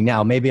thing I'm doing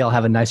now. Maybe I'll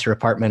have a nicer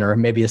apartment or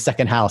maybe a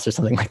second house or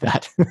something like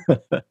that.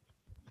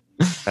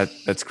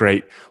 That's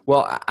great.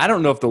 Well, I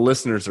don't know if the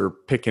listeners are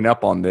picking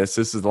up on this.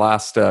 This is the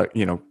last,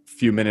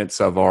 few minutes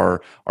of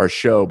our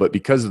show, but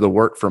because of the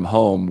work from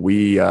home,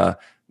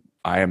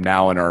 I am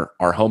now in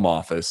our home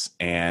office,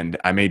 and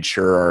I made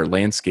sure our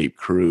landscape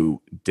crew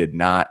did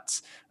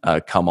not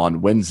come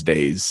on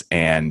Wednesdays.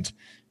 And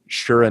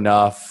sure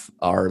enough,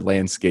 our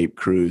landscape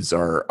crews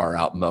are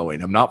out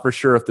mowing. I'm not for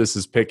sure if this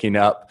is picking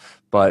up,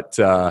 but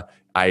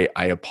I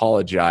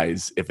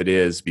apologize if it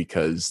is,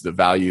 because the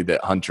value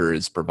that Hunter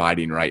is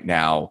providing right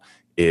now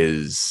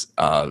is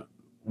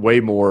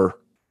way more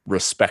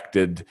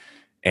respected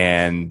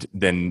and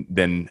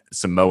then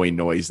some mowing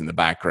noise in the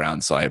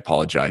background. So I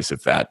apologize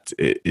if that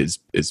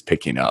is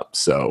picking up.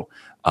 So,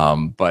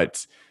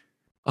 but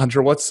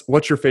Hunter,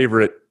 what's your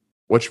favorite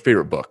What's your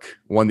favorite book?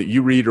 One that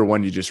you read or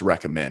one you just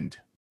recommend?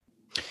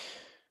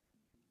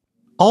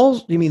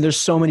 There's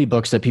so many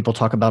books that people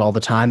talk about all the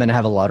time, and I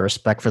have a lot of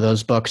respect for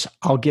those books.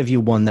 I'll give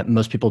you one that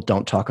most people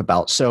don't talk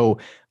about. So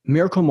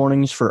Miracle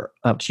Mornings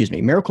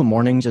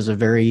is a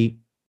very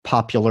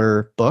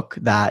popular book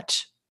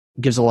that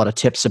gives a lot of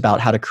tips about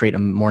how to create a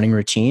morning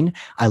routine.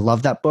 I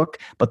love that book,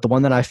 but the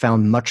one that I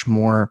found much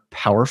more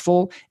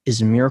powerful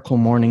is Miracle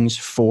Mornings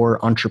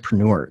for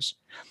Entrepreneurs.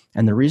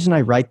 And the reason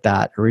I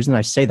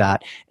say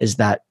that is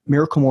that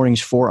Miracle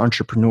Mornings for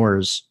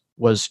Entrepreneurs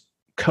was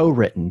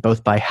co-written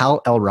both by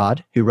Hal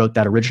Elrod, who wrote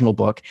that original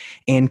book,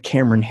 and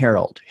Cameron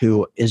Herold,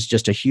 who is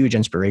just a huge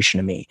inspiration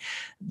to me.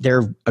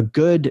 They're a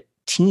good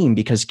team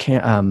because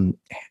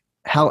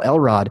Hal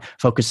Elrod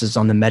focuses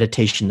on the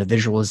meditation, the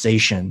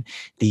visualization,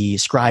 the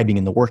scribing,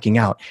 and the working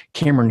out.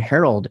 Cameron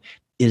Herold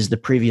is the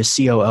previous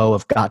COO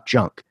of Got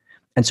Junk.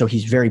 And so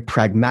he's very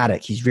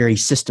pragmatic. He's very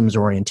systems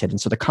oriented. And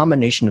so the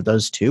combination of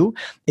those two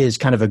is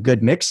kind of a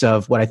good mix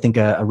of what I think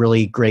a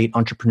really great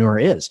entrepreneur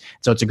is.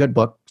 So it's a good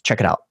book. Check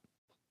it out.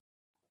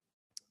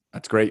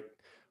 That's great.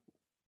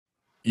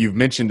 You've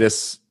mentioned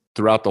this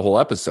throughout the whole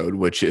episode,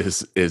 which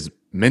is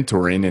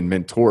mentoring and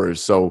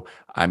mentors. So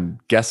I'm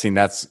guessing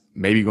that's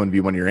maybe going to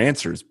be one of your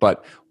answers.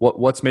 But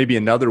what's maybe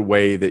another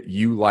way that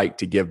you like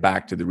to give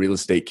back to the real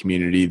estate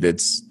community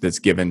that's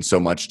given so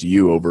much to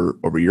you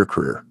over your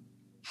career?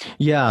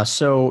 Yeah.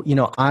 So,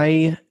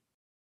 I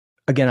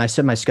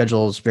said my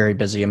schedule is very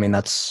busy. I mean,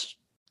 that's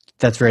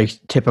very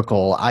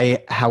typical.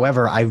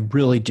 However, I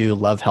really do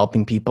love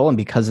helping people. And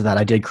because of that,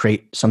 I did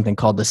create something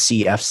called the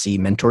CFC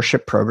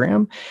mentorship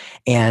program.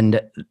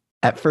 And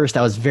at first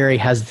I was very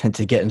hesitant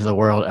to get into the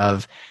world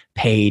of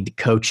paid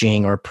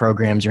coaching or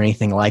programs or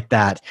anything like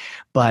that.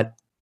 But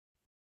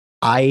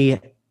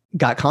I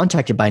got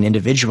contacted by an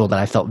individual that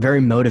I felt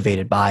very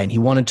motivated by, and he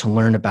wanted to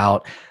learn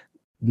about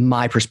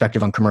my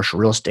perspective on commercial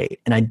real estate.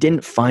 And I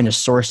didn't find a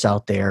source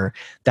out there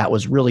that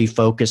was really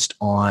focused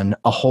on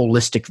a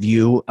holistic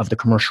view of the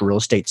commercial real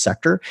estate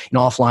sector.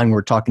 Offline,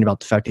 we're talking about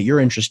the fact that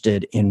you're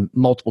interested in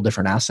multiple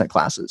different asset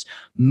classes.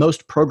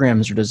 Most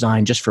programs are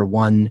designed just for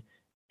one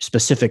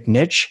specific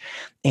niche.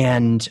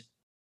 And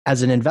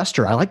as an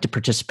investor, I like to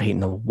participate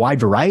in a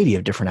wide variety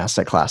of different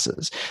asset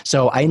classes.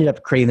 So I ended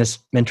up creating this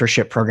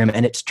mentorship program,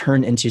 and it's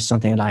turned into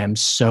something that I am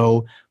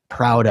so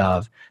proud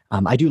of.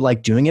 I do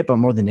like doing it, but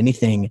more than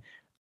anything,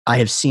 I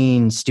have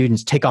seen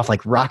students take off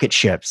like rocket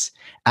ships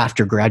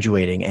after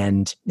graduating.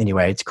 And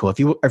anyway, it's cool. If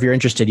you're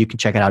interested, you can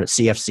check it out at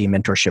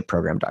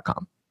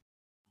cfcmentorshipprogram.com.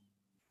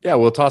 Yeah,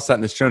 we'll toss that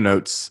in the show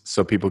notes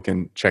so people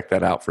can check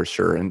that out for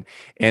sure.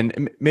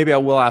 And maybe I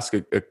will ask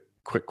a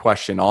quick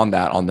question on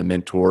that, on the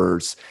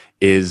mentors.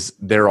 Is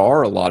there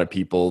are a lot of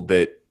people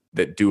that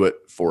do it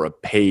for a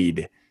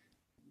paid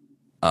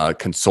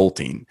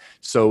consulting.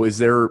 So is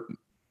there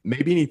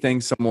maybe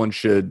anything someone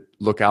should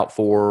look out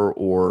for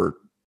or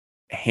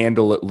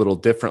handle it a little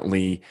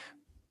differently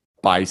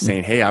by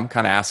saying, hey, I'm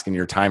kind of asking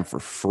your time for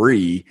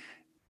free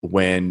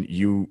when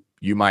you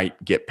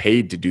might get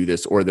paid to do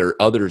this, or there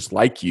are others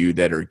like you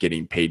that are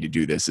getting paid to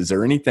do this? Is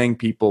there anything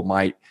people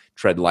might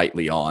tread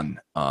lightly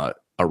on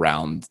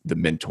around the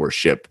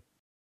mentorship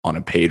on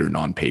a paid or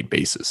non-paid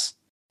basis?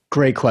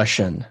 Great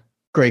question.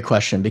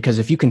 Because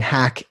if you can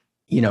hack,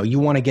 you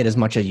want to get as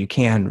much as you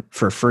can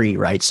for free,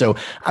 right? So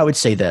I would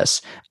say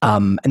this,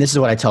 and this is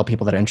what I tell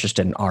people that are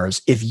interested in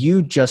ours. If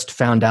you just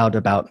found out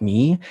about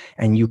me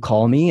and you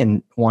call me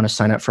and want to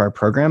sign up for our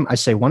program, I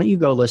say, why don't you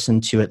go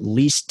listen to at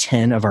least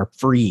 10 of our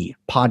free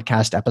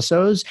podcast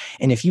episodes?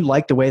 And if you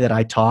like the way that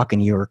I talk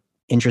and you're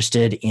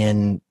interested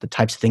in the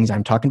types of things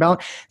I'm talking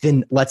about,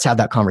 then let's have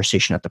that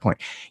conversation at the point.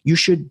 You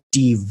should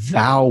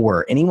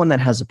devour anyone that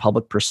has a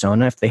public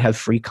persona. If they have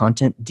free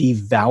content,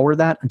 devour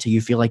that until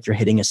you feel like you're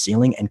hitting a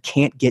ceiling and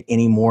can't get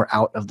any more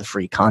out of the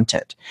free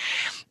content.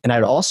 And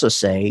I'd also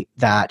say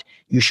that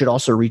you should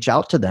also reach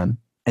out to them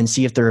and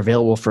see if they're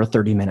available for a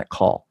 30-minute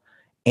call.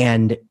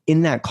 And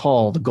in that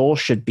call, the goal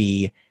should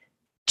be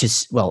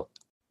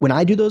when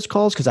I do those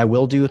calls, because I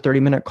will do a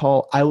 30-minute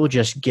call, I will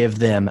just give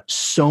them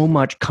so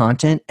much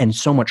content and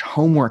so much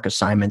homework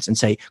assignments and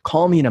say,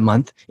 call me in a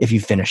month if you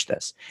finish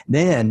this.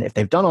 Then if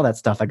they've done all that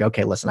stuff, I go,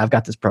 okay, listen, I've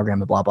got this program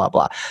and blah, blah,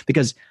 blah.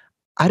 Because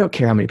I don't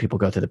care how many people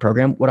go through the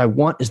program. What I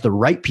want is the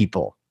right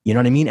people. You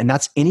know what I mean? And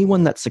that's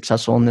anyone that's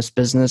successful in this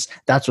business.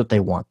 That's what they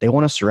want. They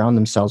want to surround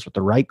themselves with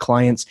the right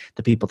clients,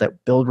 the people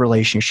that build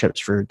relationships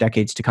for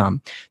decades to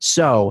come.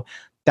 So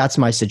that's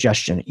my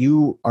suggestion.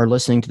 You are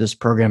listening to this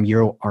program.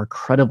 You are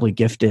incredibly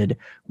gifted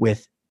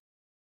with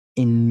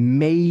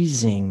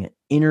amazing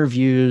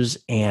interviews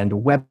and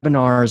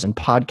webinars and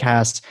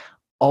podcasts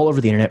all over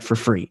the internet for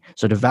free.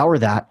 So devour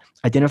that.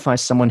 Identify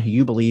someone who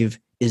you believe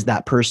is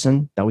that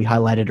person that we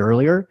highlighted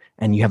earlier,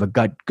 and you have a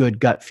good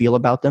gut feel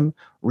about them.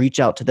 Reach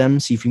out to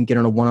them, see if you can get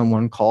on a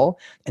one-on-one call,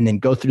 and then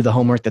go through the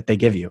homework that they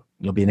give you.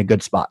 You'll be in a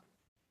good spot.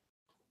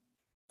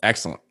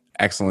 Excellent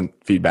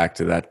feedback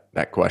to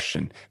that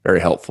question. Very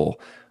helpful.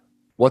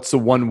 What's the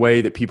one way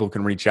that people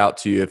can reach out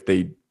to you if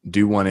they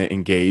do want to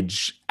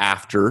engage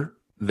after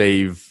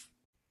they've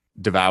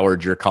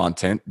devoured your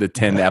content, the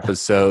 10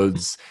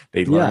 episodes.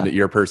 They learned that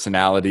your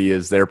personality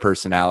is their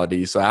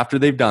personality. So after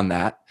they've done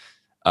that,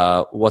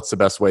 what's the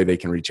best way they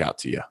can reach out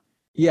to you?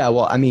 Yeah,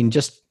 well, I mean,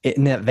 just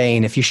in that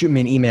vein, if you shoot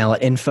me an email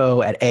at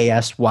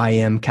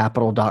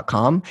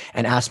info@asymcapital.com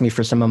and ask me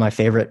for some of my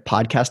favorite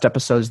podcast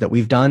episodes that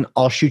we've done,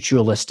 I'll shoot you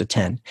a list of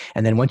 10.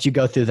 And then once you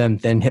go through them,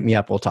 then hit me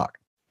up, we'll talk.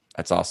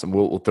 That's awesome.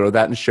 We'll throw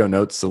that in the show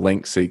notes, the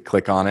link, so you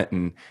click on it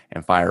and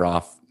fire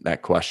off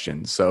that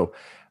question. So,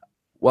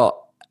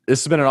 well,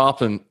 this has been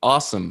an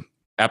awesome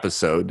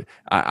episode.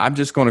 I'm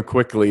just going to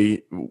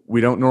quickly,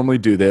 we don't normally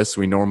do this.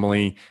 We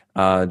normally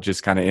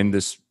just kind of end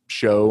this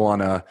show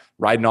on a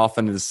riding off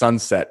into the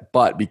sunset.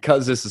 But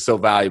because this is so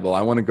valuable,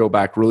 I want to go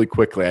back really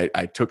quickly.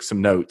 I took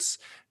some notes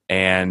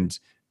and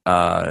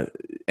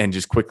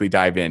just quickly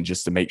dive in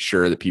just to make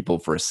sure that people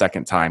for a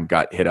second time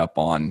got hit up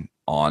on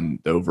the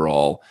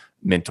overall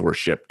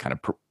mentorship kind of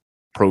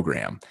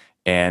program.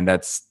 And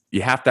that's,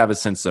 you have to have a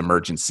sense of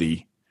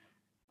emergency,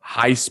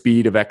 high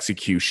speed of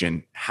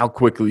execution, how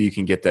quickly you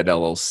can get that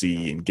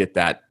LLC and get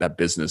that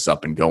business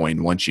up and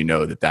going once you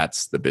know that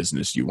that's the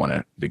business you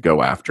want to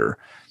go after.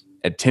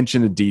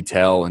 Attention to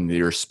detail, and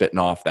you're spitting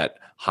off that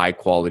high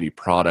quality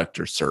product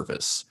or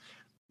service.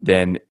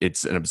 Then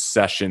it's an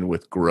obsession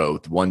with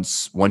growth.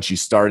 Once you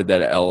started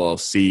that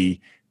LLC,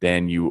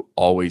 then you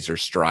always are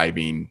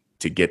striving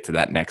to get to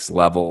that next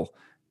level,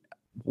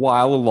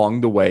 while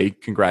along the way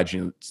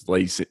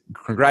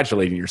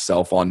congratulating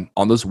yourself on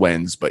those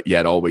wins, but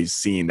yet always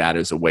seeing that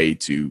as a way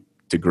to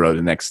grow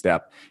the next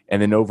step.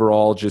 And then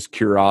overall, just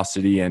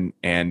curiosity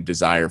and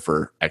desire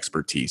for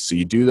expertise. So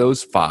you do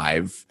those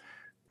 5,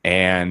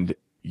 and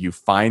you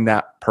find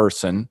that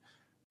person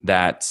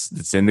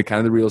that's in the kind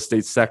of the real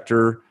estate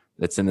sector,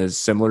 that's in a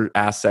similar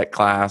asset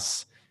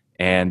class,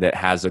 and that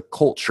has a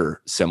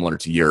culture similar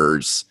to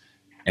yours.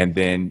 And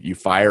then you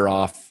fire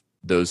off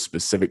those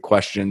specific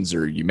questions,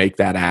 or you make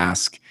that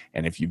ask.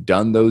 And if you've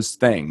done those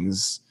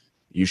things,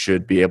 you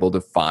should be able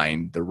to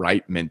find the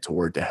right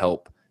mentor to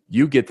help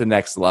you get the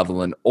next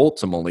level. And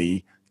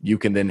ultimately, you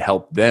can then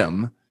help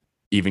them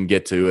even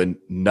get to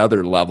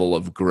another level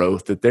of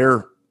growth that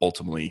they're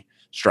ultimately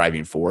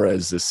striving for.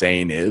 As the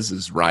saying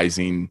is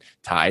rising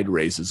tide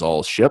raises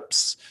all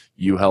ships.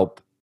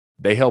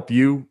 They help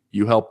you,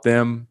 you help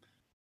them,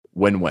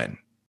 win-win.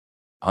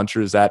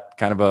 Hunter, is that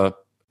kind of a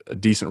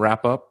decent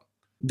wrap up?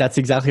 That's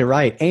exactly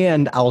right.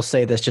 And I'll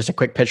say this, just a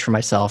quick pitch for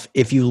myself.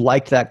 If you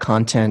liked that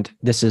content,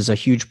 this is a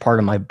huge part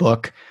of my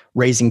book,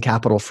 Raising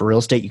Capital for Real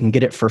Estate. You can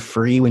get it for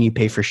free when you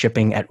pay for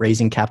shipping at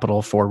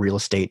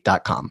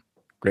raisingcapitalforrealestate.com.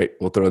 Great.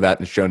 We'll throw that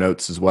in the show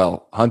notes as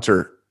well.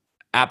 Hunter,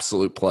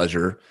 absolute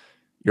pleasure.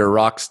 You're a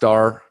rock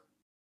star.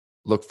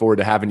 Look forward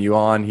to having you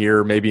on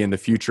here maybe in the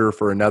future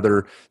for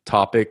another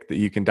topic that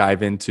you can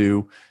dive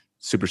into.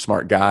 Super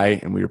smart guy,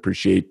 and we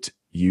appreciate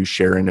you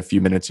sharing a few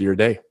minutes of your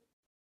day.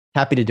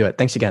 Happy to do it.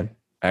 Thanks again.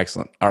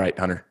 Excellent. All right,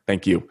 Hunter.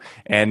 Thank you.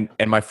 And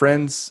my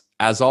friends,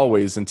 as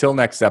always, until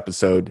next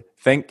episode,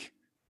 think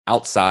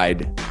outside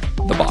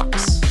the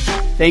box.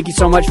 Thank you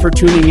so much for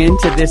tuning in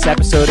to this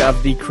episode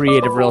of the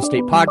Creative Real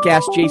Estate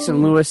Podcast.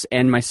 Jason Lewis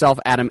and myself,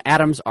 Adam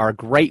Adams, are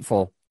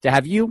grateful to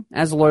have you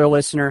as a loyal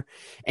listener.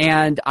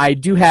 And I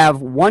do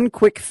have one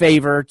quick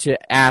favor to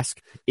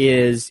ask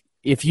is,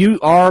 if you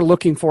are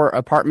looking for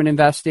apartment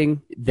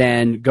investing,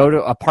 then go to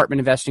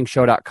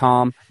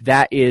apartmentinvestingshow.com.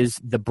 That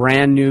is the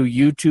brand new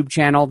YouTube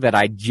channel that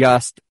I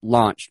just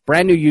launched.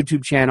 Brand new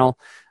YouTube channel.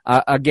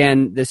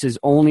 Again, this is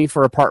only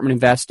for apartment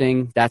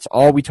investing. That's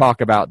all we talk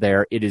about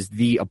there. It is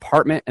the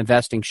Apartment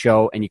Investing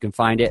Show, and you can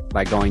find it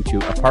by going to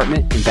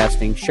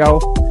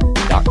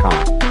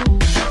apartmentinvestingshow.com.